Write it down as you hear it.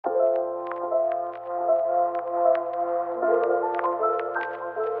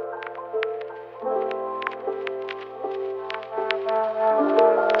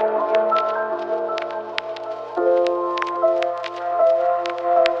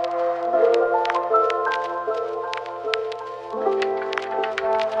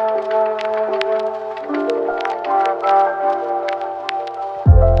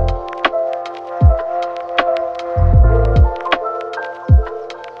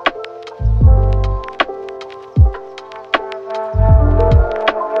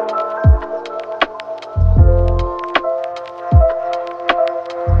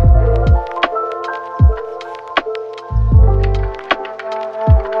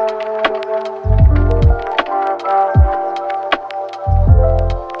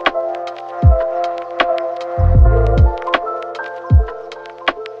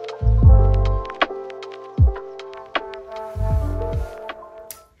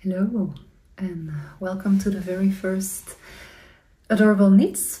Hello and welcome to the very first Adorable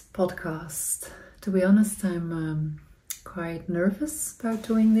Knits podcast. To be honest, I'm quite nervous about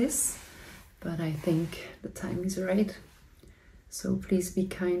doing this, but I think the time is right. So please be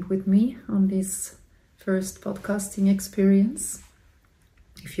kind with me on this first podcasting experience.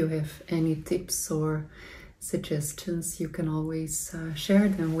 If you have any tips or suggestions, you can always share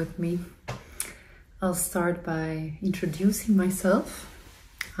them with me. I'll start by introducing myself.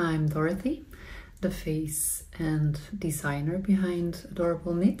 I'm Dorothy, the face and designer behind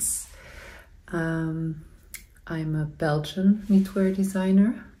Adorable Knits. I'm a Belgian knitwear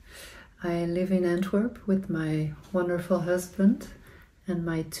designer. I live in Antwerp with my wonderful husband and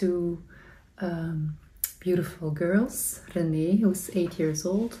my two beautiful girls, Renee, who's 8 years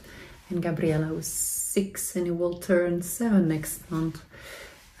old, and Gabriella, who's 6 and who will turn 7 next month.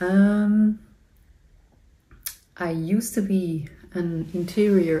 I used to be an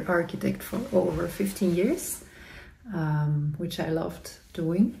interior architect for over 15 years, which I loved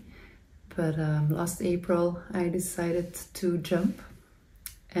doing. But last April I decided to jump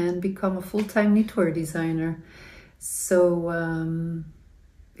and become a full-time knitwear designer. So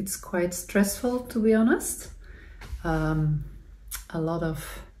it's quite stressful, to be honest. A lot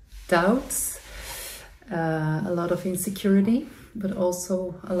of doubts, a lot of insecurity, but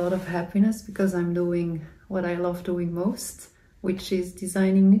also a lot of happiness because I'm doing what I love doing most, which is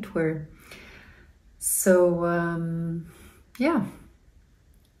designing knitwear. So yeah,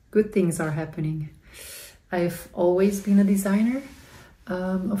 good things are happening. I've always been a designer,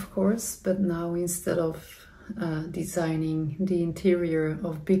 of course, but now instead of designing the interior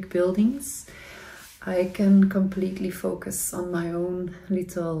of big buildings, I can completely focus on my own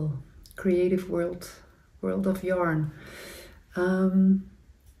little creative world of yarn.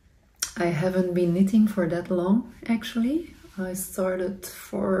 I haven't been knitting for that long, actually. I started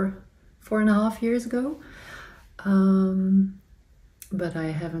 4.5 years ago, but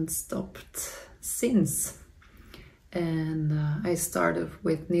I haven't stopped since. And I started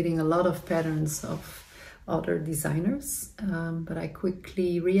with knitting a lot of patterns of other designers, but I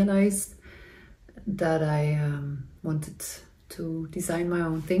quickly realized that I wanted to design my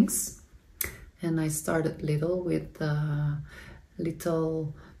own things. And I started little with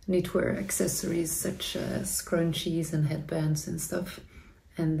little knitwear accessories such as scrunchies and headbands and stuff.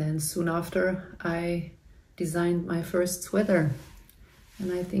 And then soon after I designed my first sweater.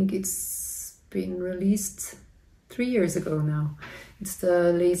 And I think it's been released 3 years ago now. It's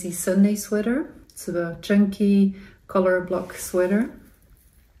the Lazy Sunday sweater. It's a chunky color block sweater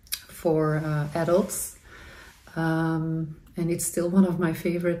for adults. And it's still one of my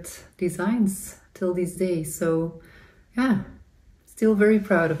favorite designs till this day. So yeah, still very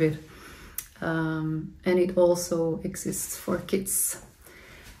proud of it. And it also exists for kids.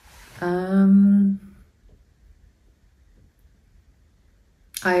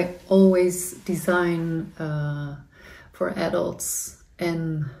 I always design for adults,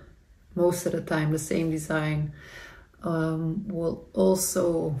 and most of the time the same design will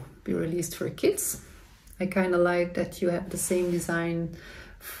also be released for kids. I kind of like that you have the same design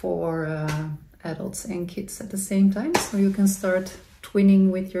for adults and kids at the same time, so you can start twinning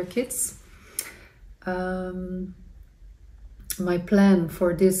with your kids. My plan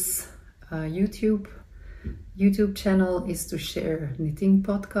for this YouTube channel is to share knitting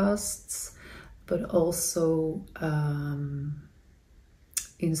podcasts, but also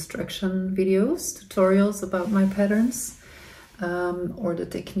instruction videos, tutorials about my patterns, or the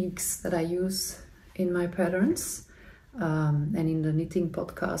techniques that I use in my patterns. And in the knitting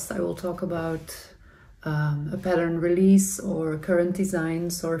podcast, I will talk about a pattern release or current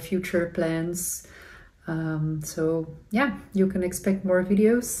designs or future plans. So yeah, you can expect more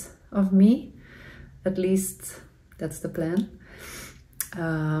videos of me. At least that's the plan.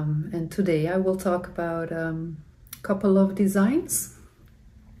 And today I will talk about a couple of designs.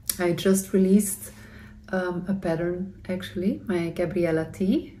 I just released a pattern, actually, my Gabriella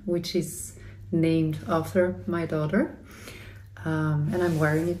Tee, which is named after my daughter. And I'm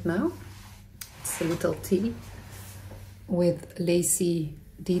wearing it now. It's a little tee with lacy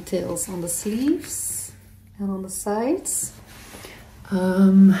details on the sleeves and on the sides.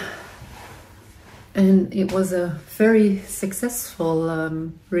 And it was a very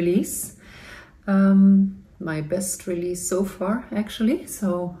successful release. My best release so far, actually,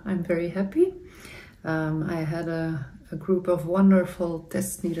 so I'm very happy. I had a group of wonderful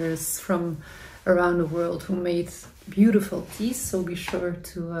testknitters from around the world who made beautiful tees, so be sure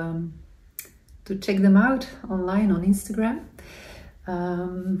to check them out online on Instagram.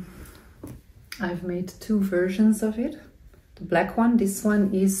 I've made 2 versions of it. the black one. This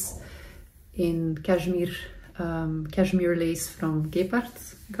one is in cashmere lace from Gepard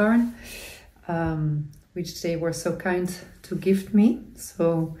Garn, which they were so kind to gift me.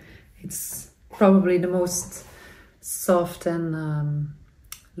 So it's probably the most soft and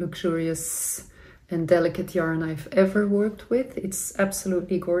luxurious and delicate yarn I've ever worked with. It's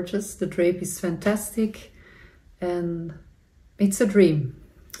absolutely gorgeous. The drape is fantastic and it's a dream.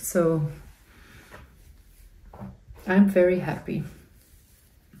 So I'm very happy.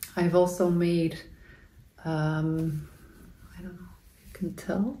 I've also made, I don't know if you can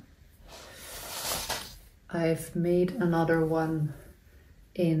tell, I've made another one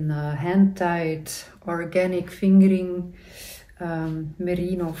in hand-dyed organic fingering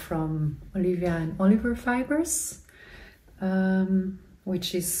merino from Olivia and Oliver fibers,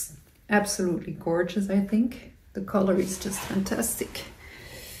 which is absolutely gorgeous. I think the color is just fantastic,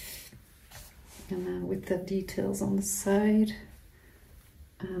 and then with the details on the side,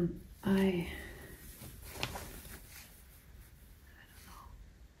 I don't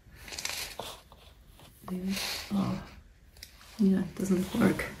know. Oh, yeah, it doesn't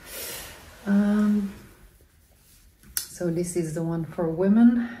work. So this is the one for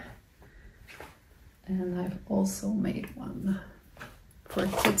women, and I've also made one for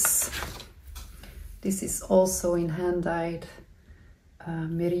kids. This is also in hand-dyed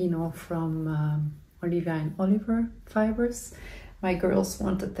merino from Olivia and Oliver fibers. My girls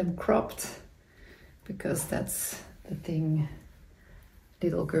wanted them cropped because that's the thing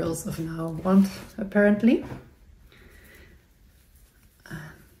little girls of now want, apparently.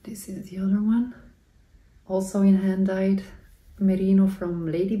 This is the other one, also in hand-dyed merino from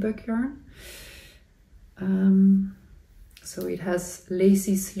Ladybug yarn. So it has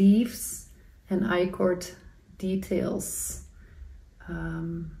lacy sleeves and I-cord details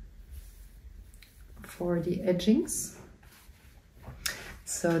for the edgings.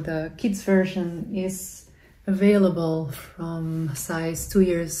 So the kids version is available from size 2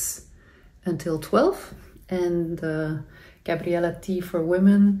 years until 12, and the Gabriella Tee for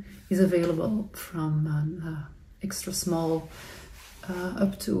women is available from an extra small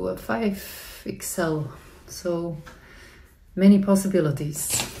up to a 5XL. So many possibilities.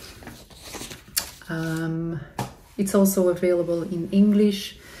 It's also available in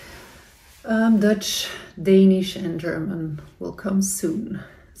English, Dutch, Danish and German will come soon.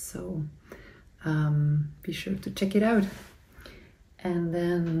 So be sure to check it out. And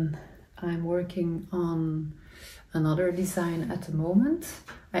then I'm working on another design at the moment.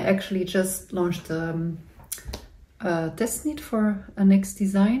 I actually just launched a test knit for a next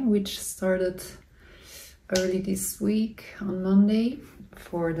design, which started early this week on Monday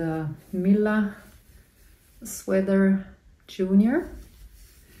for the MILA Sweater Junior,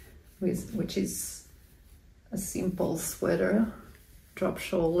 which is a simple sweater, drop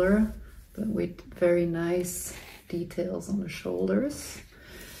shoulder, but with very nice details on the shoulders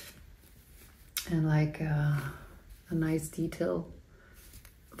and like a nice detail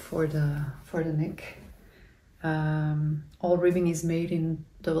for the neck. All ribbing is made in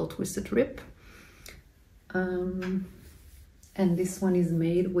double twisted rib, and this one is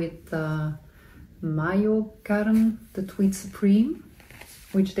made with Mayo Garn, the Tweed Supreme,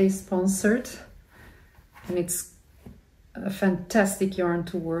 which they sponsored, and it's a fantastic yarn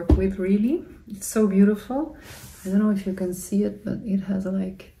to work with. Really, it's so beautiful. I don't know if you can see it, but it has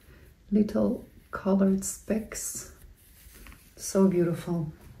like little colored specks. So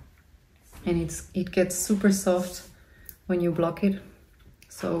beautiful, and it gets super soft when you block it.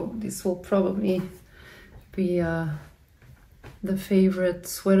 So this will probably be the favorite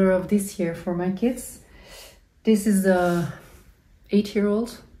sweater of this year for my kids. This is the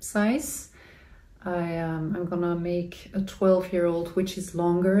 8-year-old size. I'm gonna make a 12-year-old, which is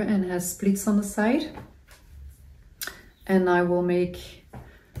longer and has splits on the side, and I will make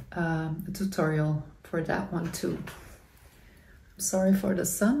a tutorial for that one too. Sorry for the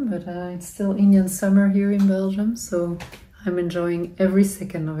sun, but it's still Indian summer here in Belgium, so I'm enjoying every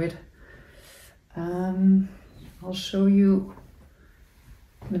second of it. I'll show you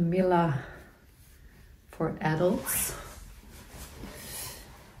the Mila for adults.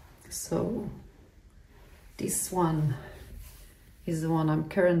 So this one is the one I'm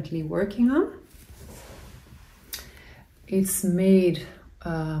currently working on. It's made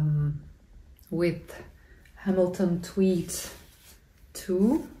with Hamilton Tweed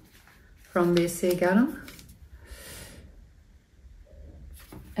 2 from BC Garn,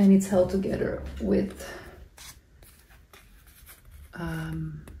 and it's held together with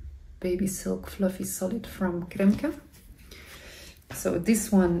baby silk fluffy solid from Kremke. So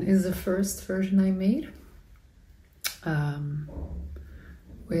this one is the first version I made.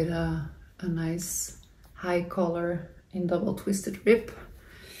 with a nice high collar in double twisted rib,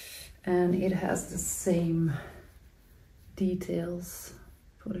 and it has the same details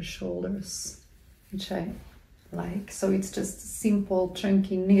for the shoulders, which I like. So it's just a simple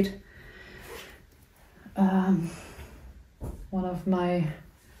chunky knit. One of my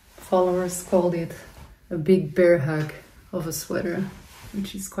followers called it a big bear hug of a sweater,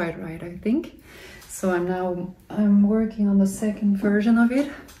 which is quite right, I think. So I'm working on the second version of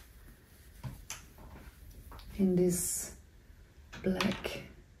it in this black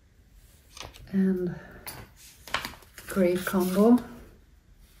and gray combo.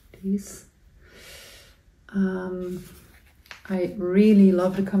 These I really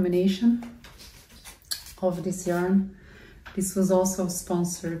love the combination of this yarn. This was also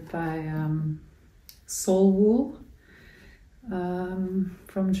sponsored by Soul Wool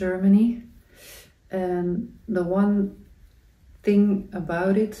from Germany, and the one thing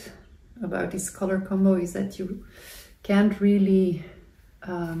about it, about this color combo, is that you can't really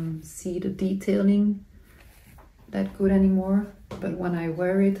see the detailing that good anymore, but when I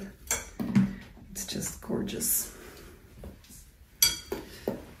wear it, it's just gorgeous.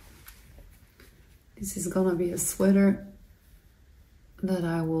 This is gonna be a sweater that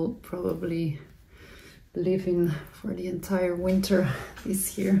I will probably live in for the entire winter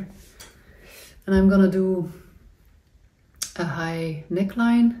this year. And I'm gonna do a high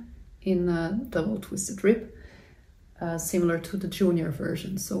neckline in a double twisted rib, similar to the junior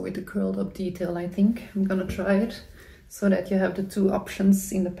version, so with the curled up detail. I think I'm gonna try it so that you have the two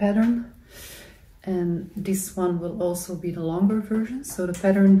options in the pattern. And this one will also be the longer version, so the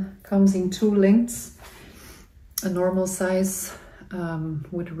pattern comes in two lengths: a normal size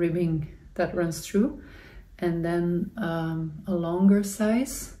with ribbing that runs through, and then a longer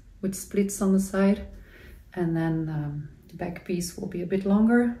size with splits on the side, and then the back piece will be a bit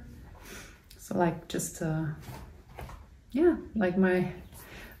longer. So like just yeah, like my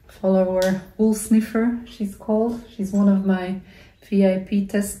follower Wool Sniffer, she's called. She's one of my VIP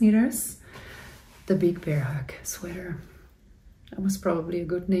test knitters. The Big Bear Hug sweater. That was probably a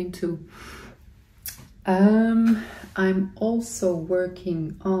good name too. I'm also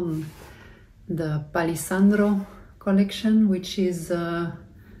working on the Palissandro collection, which is a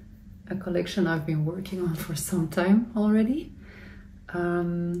collection I've been working on for some time already.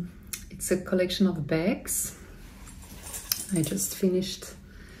 It's a collection of bags. I just finished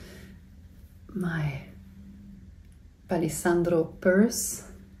my Palissandro Purse,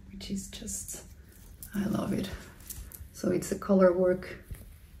 which is just, I love it. So it's a color work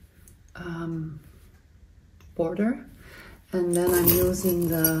border, and then I'm using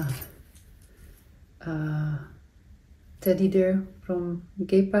the teddy bear from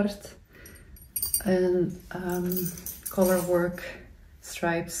Gepard and color work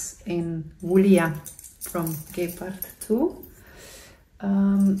stripes in GLORIA from Gepard too.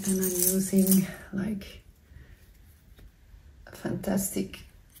 And I'm using like fantastic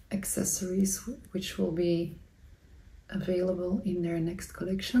accessories which will be available in their next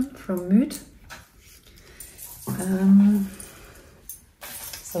collection from Mood.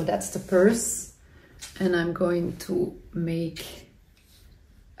 So that's the purse, and I'm going to make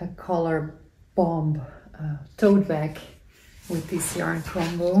a color bomb tote bag with this yarn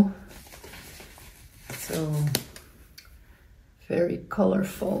combo. So very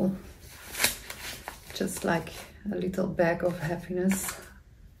colorful, just like a little bag of happiness.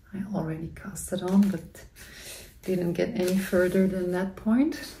 I already cast it on, but didn't get any further than that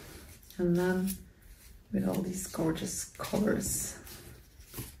point. And then with all these gorgeous colors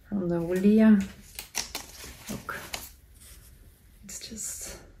from the GLORIA. Look, it's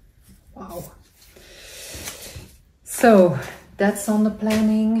just wow. So that's on the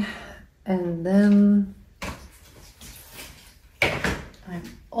planning, and then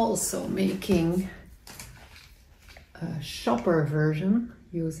I'm also making a shopper version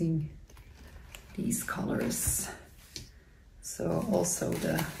using these colors. So also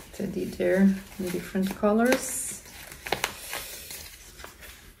the teddy there in different colors,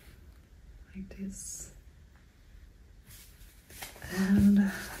 like this,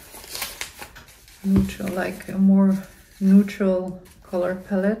 and neutral, like a more neutral color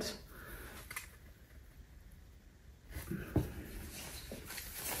palette.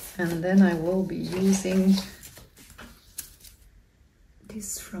 And then I will be using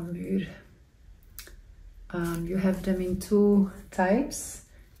this from Mood. You have them in two types,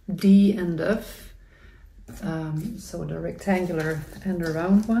 D and F, so the rectangular and the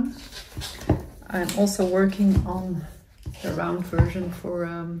round one. I'm also working on the round version for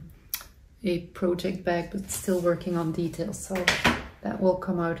a project bag, but still working on details, so that will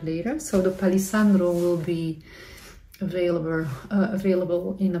come out later. So the Palissandro will be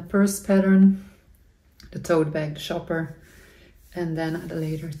available in a purse pattern, the tote bag, the shopper, and then at a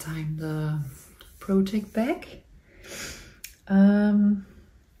later time the project bag.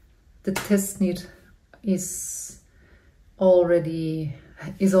 The test knit is already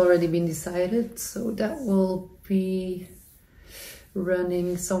been decided, so that will be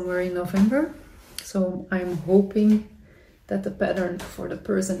running somewhere in November. So I'm hoping that the pattern for the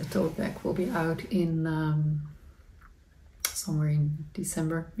purse and the tote bag will be out in somewhere in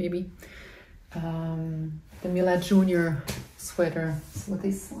December maybe. The MILA Junior sweater, so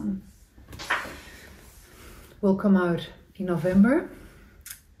this one will come out in November,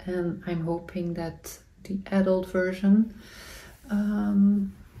 and I'm hoping that the adult version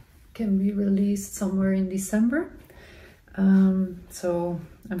can be released somewhere in December. So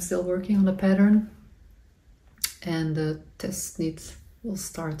I'm still working on the pattern, and the test knit will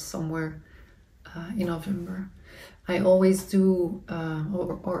start somewhere in November. I always do,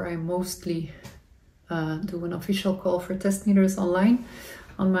 or I mostly do an official call for test knitters online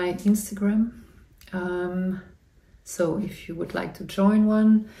on my Instagram. So if you would like to join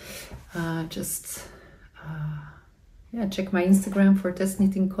one, just yeah, check my Instagram for test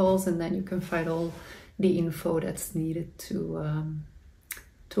knitting calls, and then you can find all the info that's needed to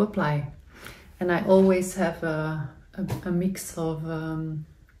apply. And I always have a mix of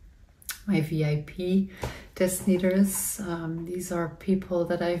my VIP test knitters. These are people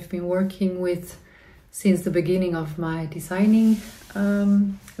that I've been working with since the beginning of my designing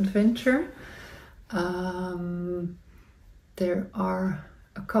adventure. There are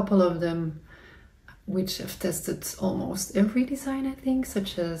a couple of them which have tested almost every design, I think,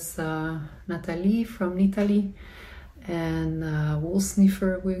 such as Natalie from Italy, and Wool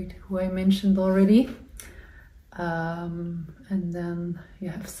Sniffer, who I mentioned already. And then you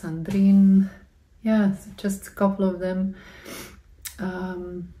have Sandrine. Yeah, just a couple of them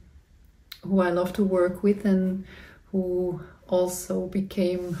who I love to work with, and who also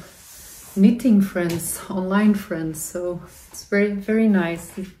became knitting friends, online friends. So it's very, very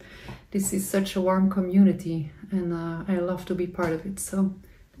nice. This is such a warm community, and I love to be part of it, so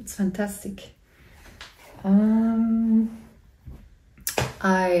it's fantastic.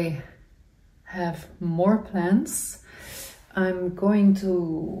 I have more plans. I'm going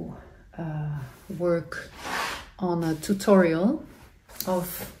to work on a tutorial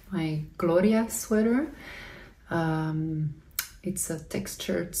of my GLORIA sweater. It's a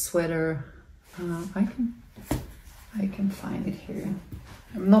textured sweater. I can find it here.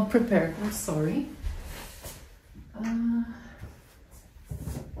 I'm not prepared, I'm sorry.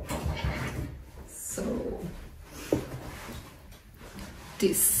 So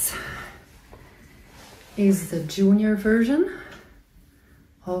this is the junior version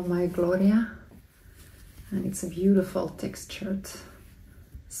of my GLORIA, and it's a beautiful textured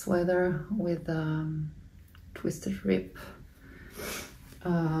sweater with twisted rib,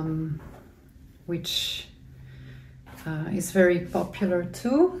 which is very popular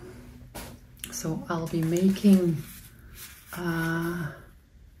too. So I'll be making a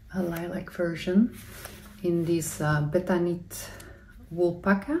lilac version in this betanit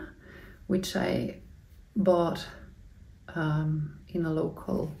woolpaca, which I bought in a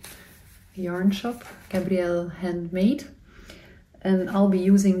local yarn shop, Gabrielle Handmade, and I'll be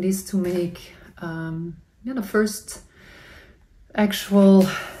using this to make the first actual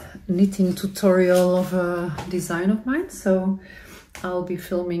knitting tutorial of a design of mine. So I'll be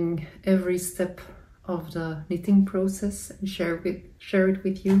filming every step of the knitting process and share it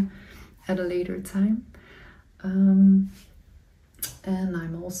with you at a later time. And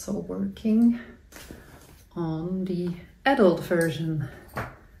I'm also working on the adult version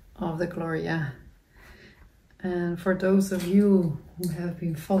of the GLORIA. And for those of you who have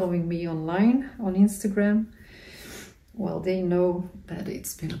been following me online on Instagram, well, they know that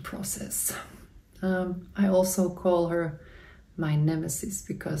it's been a process. I also call her my nemesis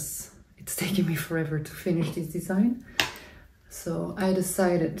because it's taken me forever to finish this design. So I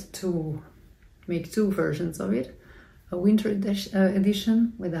decided to make two versions of it. A winter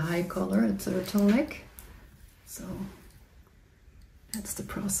edition with a high collar, a turtleneck. So that's the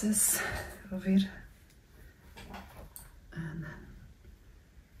process of it. And then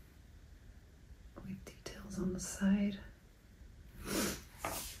with details on the side.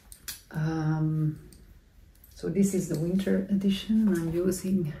 So this is the winter edition. I'm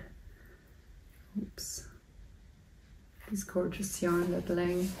using, oops, this gorgeous yarn that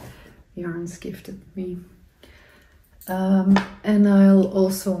Lang Yarns gifted me. And I'll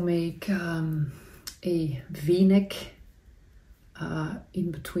also make a v-neck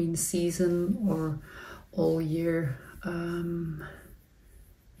in between season or all year,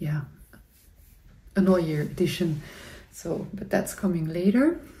 yeah, an all year edition. So, but that's coming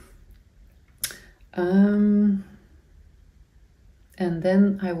later. And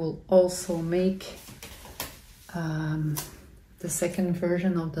then I will also make the second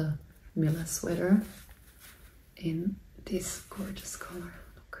version of the MILA sweater in this gorgeous color.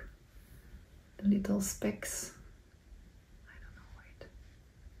 Look, the little specks. I don't know,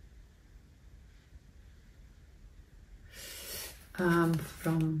 wait.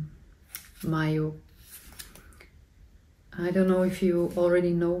 From Mayo. I don't know if you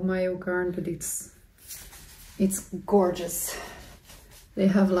already know Mayo Garn, but it's gorgeous. They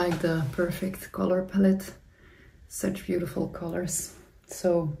have like the perfect color palette, such beautiful colors.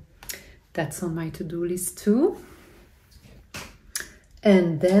 So that's on my to-do list too.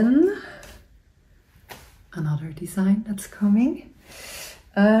 And then another design that's coming.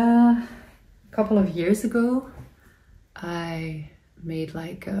 A couple of years ago, I made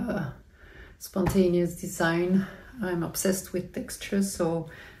like a spontaneous design. I'm obsessed with textures, so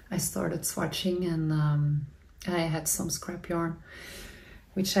I started swatching, and I had some scrap yarn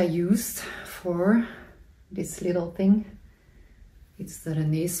which I used for this little thing. It's the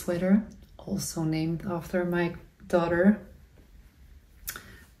RENEE sweater, also named after my daughter,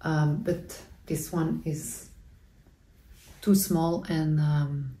 but this one is too small, and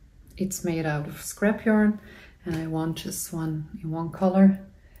it's made out of scrap yarn, and I want just one in one color.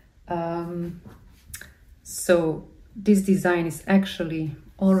 So this design is actually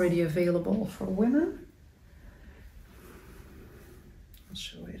already available for women. I'll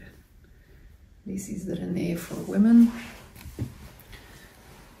show it. This is the RENEE for women.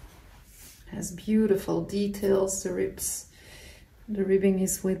 Has beautiful details. The ribbing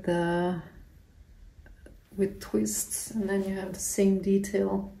is with twists, and then you have the same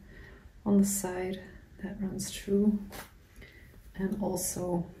detail on the side that runs through, and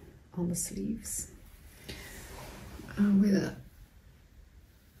also on the sleeves. With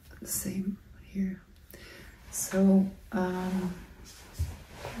the same here. So I'll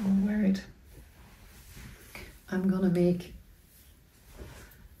wear it. I'm gonna make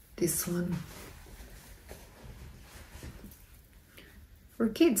this one for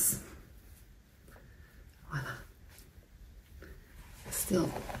kids. Voila. Still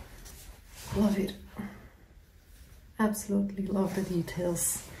love it. Absolutely love the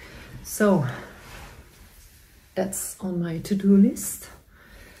details. So that's on my to-do list.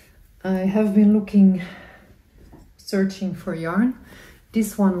 I have been searching for yarn.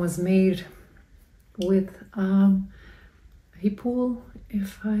 This one was made with hip wool,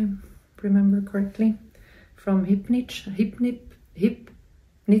 if I remember correctly, from Hip Knit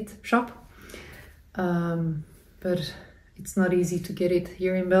shop. But it's not easy to get it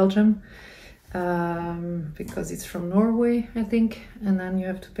here in Belgium because it's from Norway, I think, and then you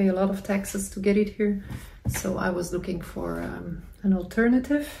have to pay a lot of taxes to get it here. So I was looking for an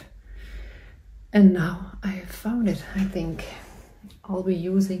alternative, and now I have found it. I think I'll be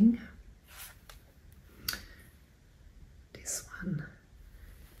using this one.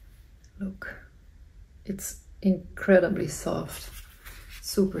 Look, it's incredibly soft,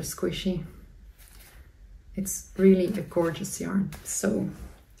 super squishy. It's really a gorgeous yarn. So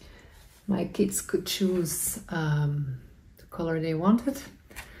my kids could choose the color they wanted.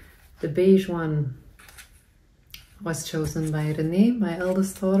 The beige one was chosen by RENEE, my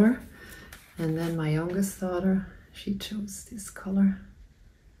eldest daughter, and then my youngest daughter, she chose this color.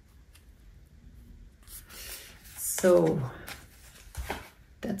 So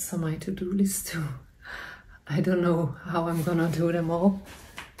that's on my to-do list too. I don't know how I'm gonna do them all,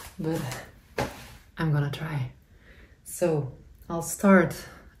 but I'm gonna try. So I'll start,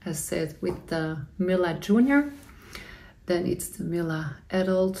 as said, with the MILA Junior, then it's the MILA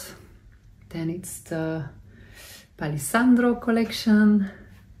Adult, then it's the Palissandro collection,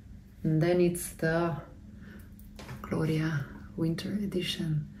 and then it's the GLORIA Winter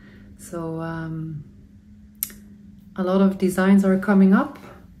Edition. So a lot of designs are coming up,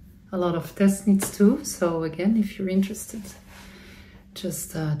 a lot of test knits too. So again, if you're interested,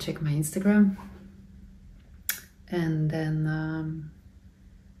 just check my Instagram. And then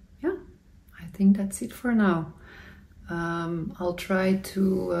yeah, I think that's it for now. I'll try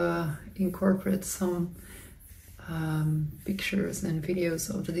to incorporate some pictures and videos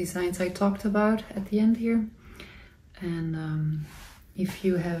of the designs I talked about at the end here. And if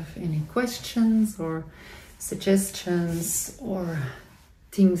you have any questions or suggestions or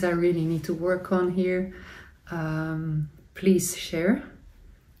things I really need to work on here, Please share.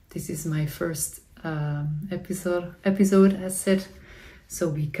 This is my first episode as said,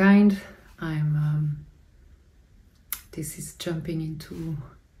 so be kind. This is jumping into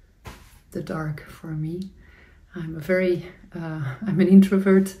the dark for me. I'm an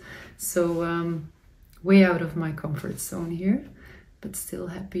introvert, so way out of my comfort zone here, but still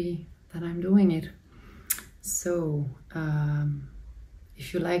happy that I'm doing it. So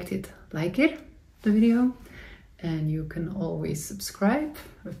if you liked it, like it, the video, and you can always subscribe.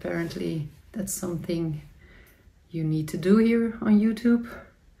 Apparently that's something you need to do here on YouTube.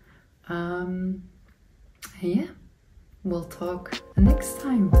 And yeah, we'll talk next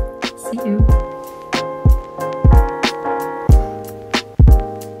time. See you.